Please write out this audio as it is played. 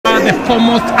the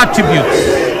foremost attributes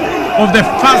of the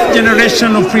first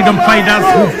generation of freedom fighters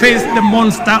who faced the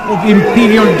monster of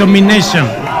imperial domination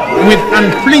with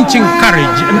unflinching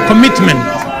courage and commitment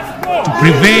to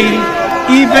prevail,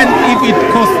 even if it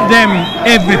cost them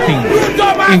everything,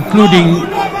 including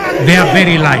their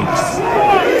very lives.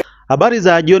 Habari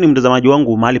za jioni mtazamaji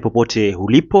wangu mahali popote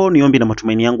ulipo, niombi na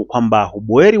matumaini yangu kwamba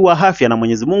ubuheri wa afya na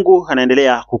Mwenyezi Mungu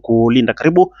anaendelea kukulinda.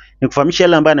 Karibu nikufahamisha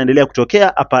yale ambayo yanaendelea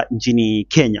kutokea hapa nchini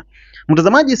Kenya.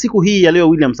 Mtazamaji, siku hii ya leo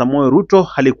William Samoei Ruto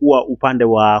alikuwa upande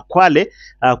wa Kwale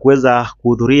kuweza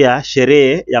kuhudhuria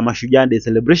sherehe ya Mashujaa Day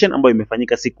celebration ambayo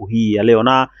imefanyika siku hii ya leo.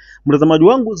 Na mtazamaji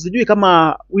wangu, sijui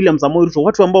kama William Samoei Ruto,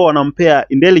 watu ambao wanampea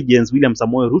intelligence William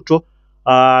Samoei Ruto,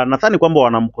 nadhani kwamba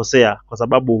wanamkosea kwa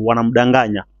sababu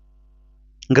wanamdanganya.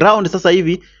 Ground sasa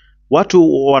hivi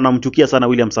watu wanamchukia sana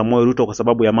William Samoei Ruto kwa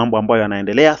sababu ya mambo ambayo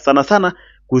yanaendelea, sana sana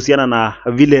kuhusiana na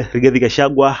vile Rigathi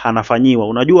Gachagua anafanyiwa.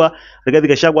 Unajua Rigathi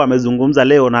Gachagua amezungumza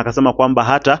leo na akasema kwamba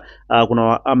hata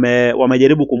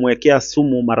wamejaribu kumwekea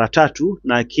sumu mara 3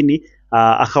 lakini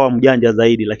akawa mjanja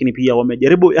zaidi, lakini pia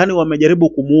wamejaribu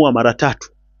kumuua mara 3.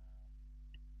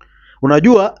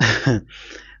 Unajua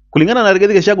kulingana na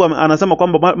Rigathi Gachagua anasema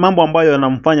kwamba mambo ambayo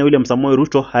yanamfanya William Samoei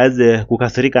Ruto haweze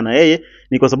kukasirika na yeye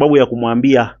ni kwa sababu ya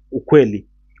kumwambia ukweli.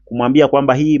 Kumwambia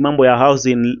kwamba hii mambo ya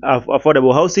housing,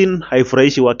 affordable housing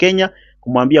haifurahishi wa Kenya,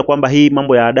 kumwambia kwamba hii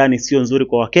mambo ya adani sio nzuri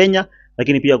kwa Wakenya,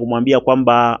 lakini pia kumwambia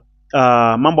kwamba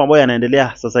mambo ambayo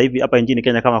yanaendelea sasa hivi hapa nchini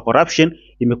Kenya kama corruption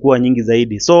imekuwa nyingi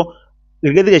zaidi. So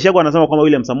Rigathi Gachagua anasema kwamba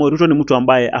William Samoei Ruto ni mtu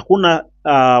ambaye hakuna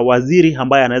waziri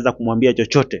ambaye anaweza kumwambia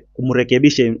chochote,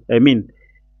 kumrekebisha.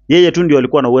 Yeye tu ndio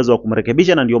alikuwa na uwezo wa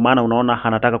kumrekebisha, na ndio maana unaona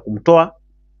anataka kumtoa.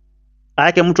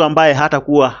 Yake mtu ambaye hata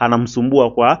kuwa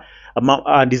anamsumbua kwa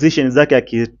decisions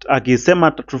zake,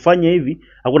 akisema tufanye hivi,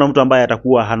 hakuna mtu ambaye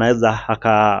atakuwa anaweza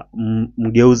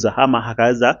akamgeuza ama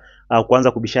akaweza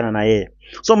kuanza kubishana na yeye.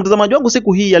 So mtazamaji wangu,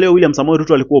 siku hii ya leo William Samoei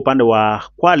Ruto alikuwa upande wa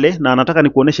Kwale, na nataka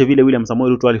nikuoneshe vile William Samoei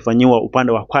Ruto alifanyiwa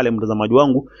upande wa Kwale. Mtazamaji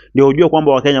wangu, ndio ujue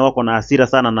kwamba Wakenya wako na hasira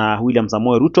sana na William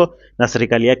Samoei Ruto na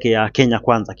serikali yake ya Kenya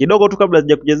Kwanza. Kidogo tu kabla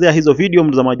sijakuchezea hizo video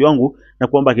mtazamaji wangu, na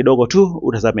kuomba kidogo tu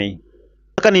utazame.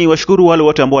 Nataka ni washukuru wale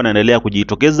wote ambao wanaendelea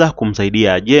kujitokeza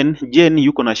kumsaidia Jen. Jen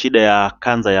yuko na shida ya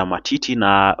kanza ya matiti,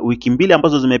 na wiki 2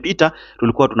 ambazo zimepita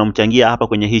tulikuwa tunamchangia hapa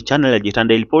kwenye hii channel ya Jackson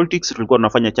Daily Politics. Tulikuwa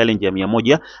tunafanya challenge ya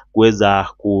 100 kuweza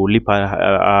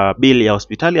kulipa bill ya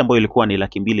hospitali ambayo ilikuwa ni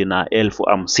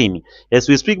 250,000. As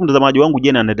we speak mtazamaji wangu,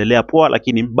 Jen anaendelea poa,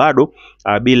 lakini bado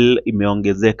bill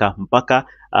imeongezeka mpaka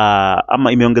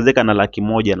ama imeongezeka na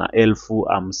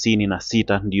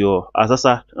 156,000. Ndio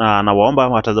sasa nawaomba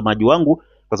watazamaji wangu,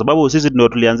 kwa sababu sisi ndio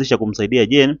tulianzisha kumsaidia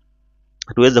Jen,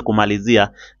 tuweze kumalizia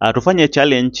tufanye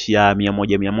challenge ya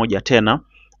 100 tena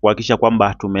kuhakikisha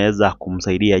kwamba tumeweza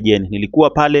kumsaidia Jen. Nilikuwa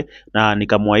pale na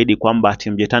nikamwaahidi kwamba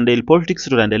team Jackson Daily Politics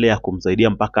tutaendelea kumsaidia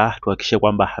mpaka tuhakikishe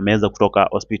kwamba ameweza kutoka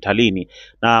hospitalini.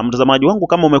 Na mtazamaji wangu,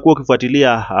 kama umekuwa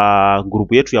ukifuatilia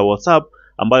grupu yetu ya WhatsApp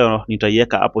ambayo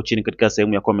nitaiweka hapo chini katika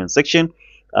sehemu ya comment section,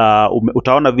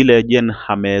 utaona vile Jen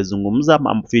amezungumza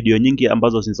video nyingi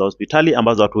ambazo si za hospitali,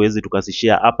 ambazo hatuwezi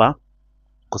tukasishia hapa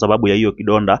kwa sababu ya hiyo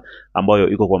kidonda ambayo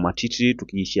iko kwa matiti.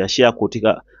 Tukishare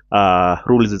katika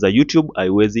rules za YouTube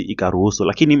haiwezi ikaruhusu,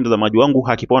 lakini mtazamaji wangu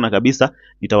hakipona kabisa,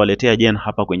 nitawaletea Jen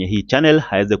hapa kwenye hii channel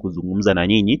aweze kuzungumza na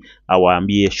nyinyi,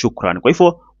 awaambie shukrani. Kwa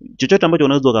hivyo chochote ambacho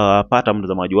unaweza kupata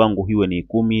mtazamaji wangu, hiwe ni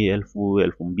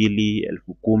 10,000, 2,000,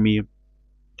 10,000,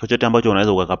 chochote ambacho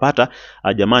unaweza ukapata,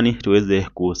 jamani, tuweze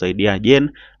kusaidia Jen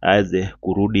aweze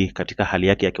kurudi katika hali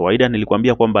yake ya kawaida.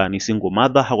 Nilikwambia kwamba ni single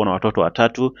mother, hako na watoto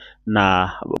 3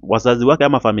 na wazazi wake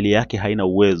ama familia yake haina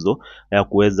uwezo ya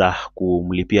kuweza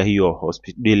kumlipia hiyo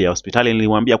bill ya hospitali.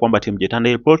 Nilimwambia kwamba team Jackson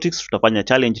Daily Politics tutafanya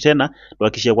challenge tena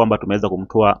tuhakikishe kwamba tumeweza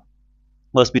kumtoa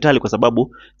hospitali, kwa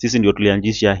sababu sisi ndio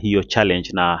tulianzisha hiyo challenge,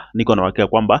 na niko na uhakika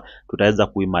kwamba tutaweza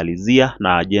kuimalizia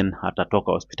na Jen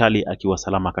atatoka hospitali akiwa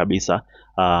salama kabisa.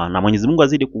 Na Mwenyezi Mungu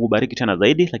azidi kukubariki tena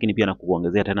zaidi, lakini pia na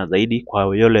kukuongezea tena zaidi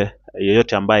kwa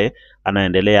yeyote ambaye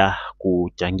anaendelea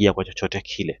kuchangia kwa chochote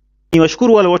kile.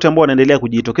 Niwashukuru wale wote ambao wanaendelea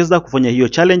kujitokeza kufanya hiyo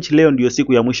challenge. Leo ndio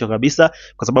siku ya mwisho kabisa,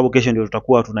 kwa sababu kesho ndio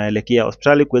tutakuwa tunaelekea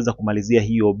hospitali kuweza kumalizia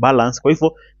hiyo balance. Kwa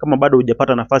hivyo kama bado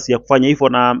hujapata nafasi ya kufanya hivyo,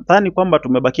 na nadhani kwamba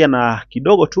tumebakia na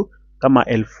kidogo tu kama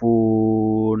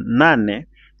 8,000.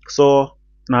 So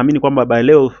naamini kwamba by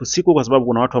leo usiku, kwa sababu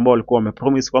kuna watu ambao walikuwa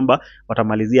wamepromise kwamba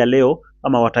watamalizia leo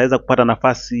ama wataweza kupata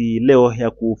nafasi leo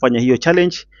ya kufanya hiyo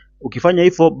challenge. Ukifanya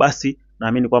hivyo, basi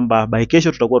naamini kwamba by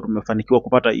kesho tutakuwa tumefanikiwa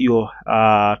kupata hiyo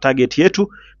target yetu,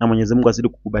 na Mwenyezi Mungu azidi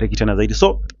kukubariki tena zaidi.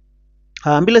 So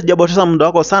bila sijapoteza muda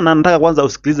wako sana, nataka kwanza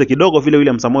usikilize kidogo vile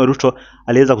William Samoei Ruto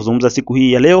aliweza kuzungumza siku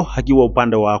hii ya leo akiwa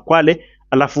upande wa Kwale,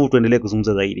 alafu tuendelee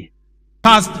kuzungumza zaidi.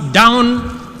 passed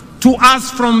down to us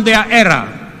from their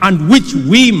era and which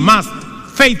we must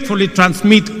faithfully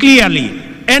transmit clearly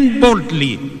and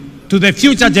boldly to the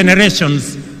future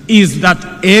generations is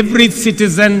that every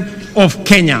citizen of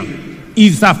Kenya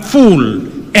is a full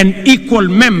and equal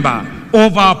member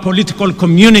of our political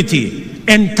community,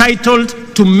 entitled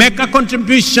to make a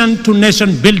contribution to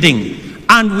nation building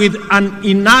and with an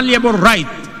inalienable right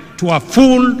to a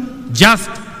full, just,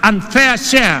 and fair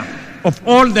share of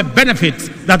all the benefits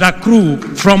that accrue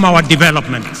from our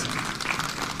development.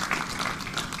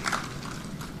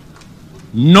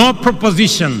 No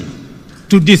proposition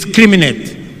to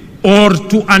discriminate or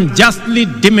to unjustly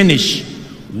diminish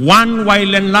one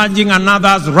while enlarging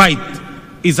another's right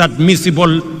is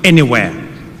admissible anywhere.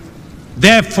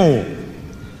 Therefore,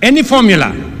 any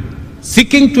formula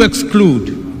seeking to exclude,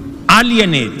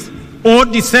 alienate, or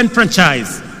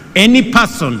disenfranchise any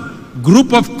person,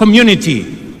 group of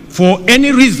community for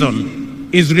any reason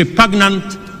is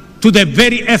repugnant to the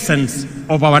very essence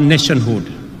of our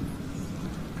nationhood.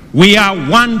 We are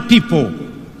one people,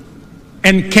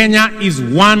 and Kenya is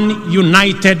one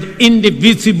united,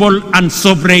 indivisible, and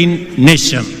sovereign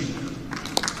nation.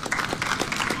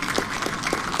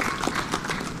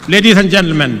 Ladies and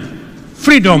gentlemen,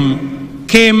 freedom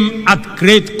came at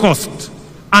great cost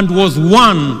and was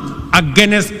won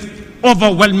against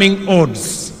overwhelming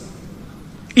odds.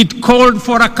 It called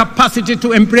for a capacity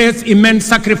to embrace immense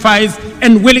sacrifice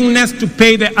and willingness to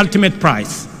pay the ultimate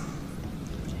price.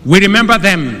 We remember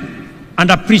them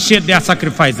and appreciate their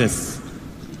sacrifices.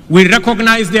 We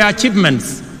recognize their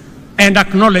achievements and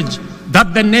acknowledge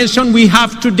that the nation we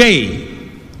have today,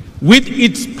 with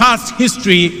its past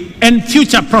history and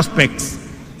future prospects,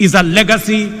 is a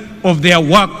legacy of their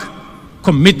work,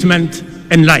 commitment,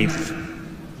 and life.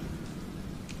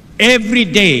 Every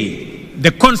day,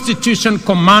 the Constitution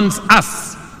commands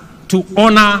us to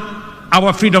honor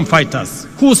our freedom fighters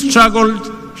who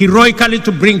struggled heroically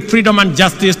to bring freedom and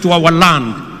justice to our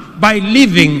land by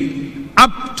living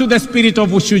up to the spirit of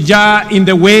Ushujaa in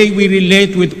the way we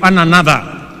relate with one another,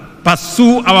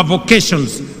 pursue our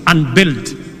vocations, and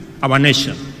build our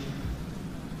nation.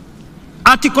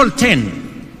 Article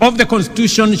 10 of the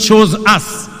Constitution shows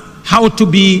us how to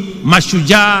be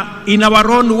mashujaa in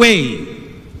our own way,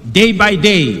 day by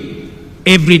day,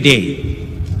 every day.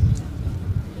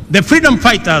 The freedom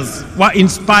fighters were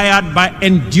inspired by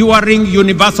enduring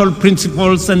universal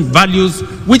principles and values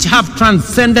which have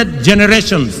transcended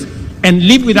generations and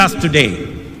live with us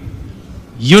today.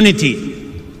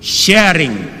 Unity,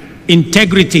 sharing,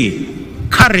 integrity,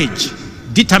 courage,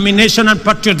 determination, and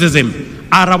patriotism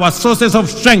are our sources of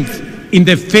strength in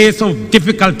the face of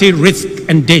difficulty, risk,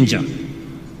 and danger.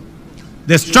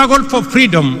 The struggle for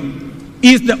freedom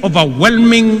is the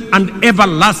overwhelming and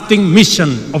everlasting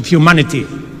mission of humanity,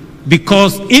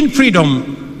 because in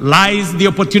freedom lies the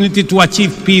opportunity to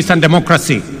achieve peace and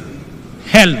democracy,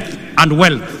 health and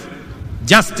wealth,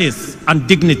 justice and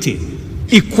dignity,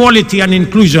 equality and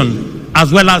inclusion,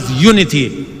 as well as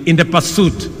unity in the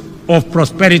pursuit of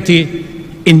prosperity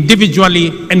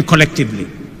individually and collectively.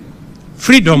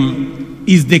 Freedom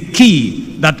is the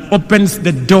key that opens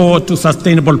the door to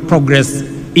sustainable progress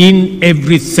in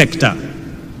every sector.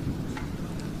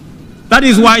 That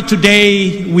is why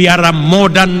today we are a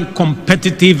modern,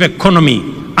 competitive economy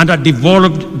and a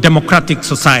developed democratic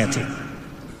society.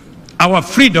 Our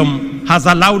freedom has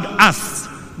allowed us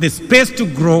the space to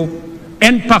grow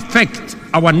and perfect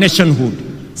our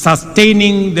nationhood,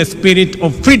 sustaining the spirit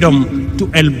of freedom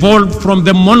to evolve from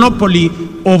the monopoly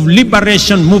of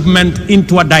liberation movement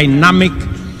into a dynamic,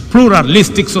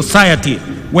 pluralistic society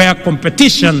where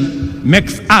competition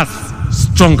makes us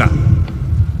stronger.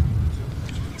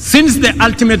 Since the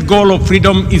ultimate goal of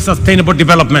freedom is sustainable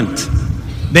development,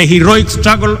 the heroic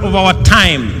struggle of our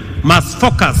time must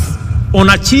focus on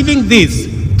achieving this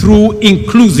through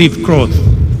inclusive growth.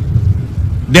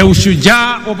 The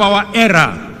Ushujaa of our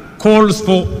era calls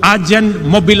for urgent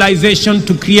mobilization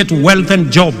to create wealth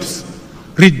and jobs,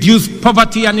 reduce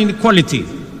poverty and inequality,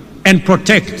 and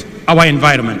protect our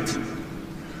environment.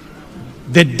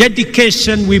 The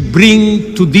dedication we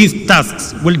bring to these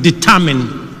tasks will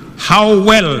determine how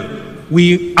well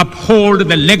we uphold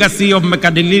the legacy of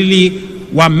Mekadilili,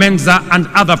 Wamenza, and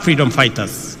other freedom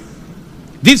fighters.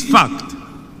 This fact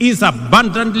is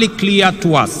abundantly clear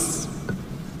to us.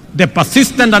 The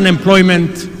persistent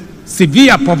unemployment,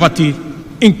 severe poverty,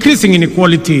 increasing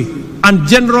inequality, and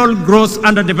general gross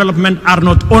underdevelopment are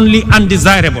not only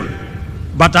undesirable,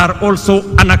 but are also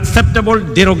unacceptable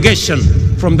derogation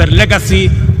from the legacy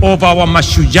of our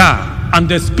Mashujaa and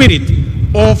the spirit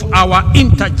of our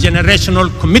intergenerational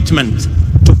commitment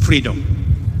to freedom.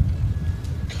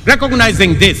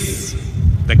 Recognizing this,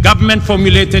 the government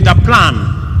formulated a plan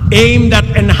aimed at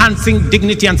enhancing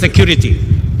dignity and security,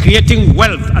 creating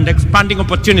wealth and expanding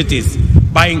opportunities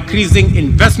by increasing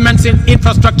investments in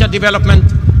infrastructure development,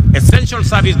 essential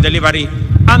service delivery,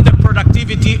 and the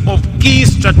productivity of key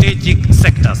strategic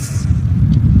sectors.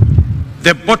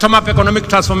 The bottom-up economic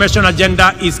transformation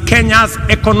agenda is Kenya's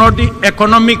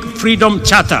economic freedom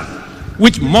charter,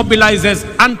 which mobilizes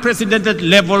unprecedented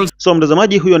levels. So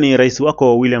mtazamaji, huyo ni rais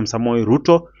wako William Samoei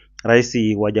Ruto, rais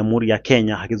wa Jamhuri ya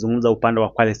Kenya, akizungumza upande wa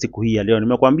Kwale siku hii ya leo.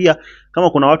 Nimekuambia kama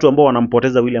kuna watu ambao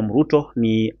wanampoteza William Ruto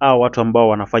ni hao watu ambao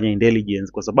wanafanya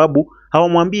intelligence, kwa sababu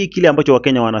hawamwambii kile ambacho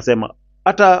Wakenya wanasema.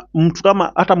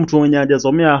 Hata mtu mwenye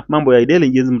hajasomea mambo ya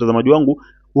intelligence, mtazamaji wangu,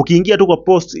 ukiingia tu kwa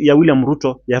post ya William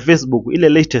Ruto ya Facebook, ile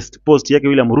latest post yake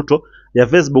William Ruto ya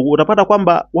Facebook, utapata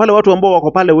kwamba wale watu ambao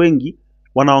wako pale wengi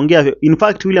wanaongea. In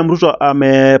fact, William Ruto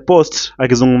amepost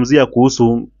akizungumzia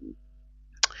kuhusu,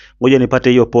 ngoja nipate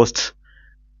hiyo post.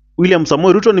 William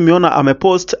Samoei Ruto nimeona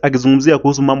amepost akizungumzia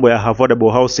kuhusu mambo ya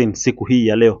affordable housing siku hii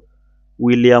ya leo.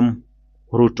 William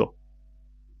Ruto,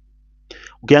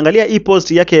 ukiangalia hii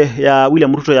post yake ya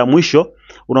William Ruto ya mwisho,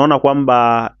 unaona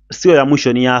kwamba sio ya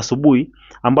mwisho, ni ya asubuhi,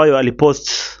 ambayo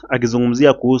alipost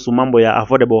akizungumzia kuhusu mambo ya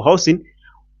affordable housing.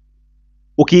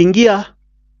 Ukiingia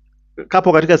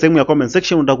hapo katika sehemu ya comment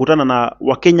section utakutana na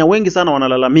Wakenya wengi sana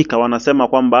wanalalamika, wanasema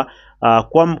kwamba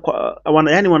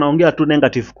yani wanaongea tu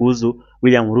negative kuhusu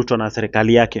William Ruto na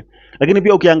serikali yake. Lakini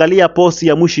pia ukiangalia post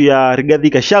ya mwisho ya Rigathi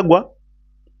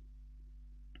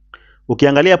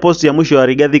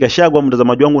Gachagua,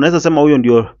 mtazamaji wangu, unaweza sema huyo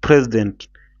ndio president.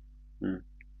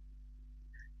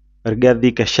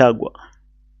 Rigathi Gachagua.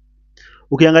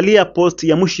 Ukiangalia post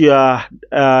ya mwisho ya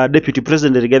Deputy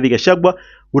President Rigathi Gachagua,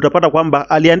 utapata kwamba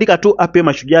aliandika tu happy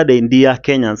Mashujaa Day dear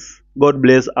Kenyans, God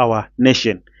bless our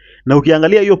nation. Na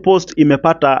ukiangalia hiyo post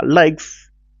imepata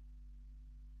likes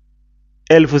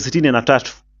 63,000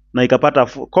 na ikapata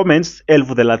comments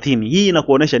 30,000. Hii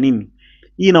inakuonesha nini?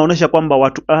 Hii inaonesha kwamba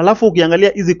watu, alafu ukiangalia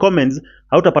hizi comments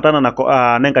hautapatana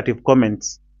na negative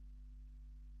comments.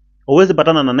 Uwezi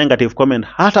patana na negative comment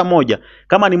hata moja.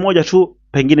 Kama ni moja tu,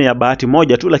 pengine ya bahati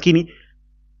moja tu, lakini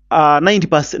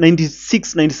 90%,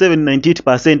 96, 97,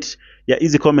 98% ya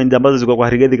hizi comments ambazo ziko kwa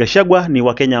Rigathi Gachagua ni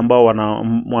Wakenya ambao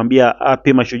wanamwambia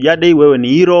happy Mashujaa Day, wewe ni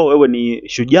hero, wewe ni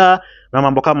shujaa na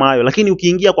mambo kama hayo. Lakini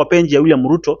ukiingia kwa page ya William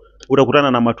Ruto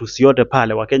utakutana na matusi yote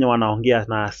pale. Wakenya wanaongea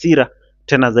na hasira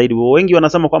tena zaidi. Wengi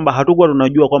wanasema kwamba hatukuwa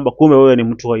tunajua kwamba kumbe wewe ni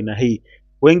mtu wa aina hii.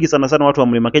 Wengi sana watu wa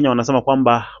Mlima Kenya wanasema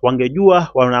kwamba wangejua,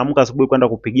 wanaamka asubuhi kwenda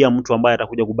kupigia mtu ambaye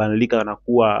atakuja kubadilika na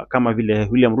kuwa kama vile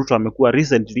William Ruto amekuwa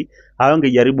recently,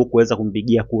 hawangejaribu kuweza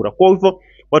kumpigia kura. Kwa hivyo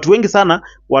watu wengi sana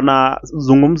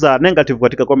wanazungumza negative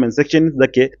katika comment section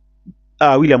zake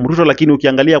William Ruto, lakini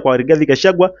ukiangalia kwa Rigathi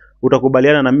Gachagua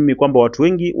utakubaliana na mimi kwamba watu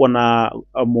wengi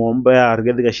wanamuombea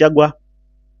Rigathi Gachagua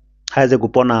haweze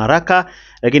kupona haraka,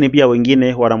 lakini pia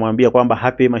wengine wanamwambia kwamba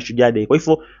happy Mashujaa Day. Kwa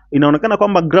hivyo inaonekana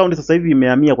kwamba ground sasa hivi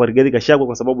imehamia kwa Rigathi Gachagua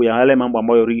kwa sababu ya yale mambo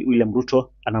ambayo William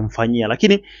Ruto anamfanyia.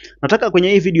 Lakini nataka kwenye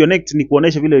hii video next ni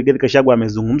kuonesha vile Rigathi Gachagua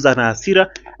amezungumza na hasira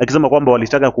akisema kwamba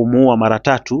walitaka kumuua mara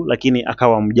 3 lakini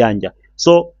akawa mjanja.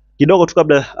 So kidogo tu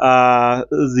kabla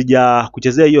zija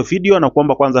kuchezea hiyo video, na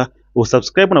kuomba kwanza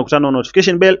usubscribe na kutana na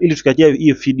notification bell ili tukiachia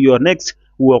hiyo video next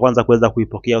uwe kwanza kuweza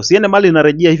kuipokea. Usiende mali,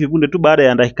 narejea hivi punde tu baada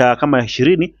ya dakika kama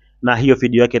 20 na hiyo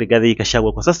video yake Rigathi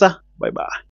Gachagua. Kwa sasa bye bye.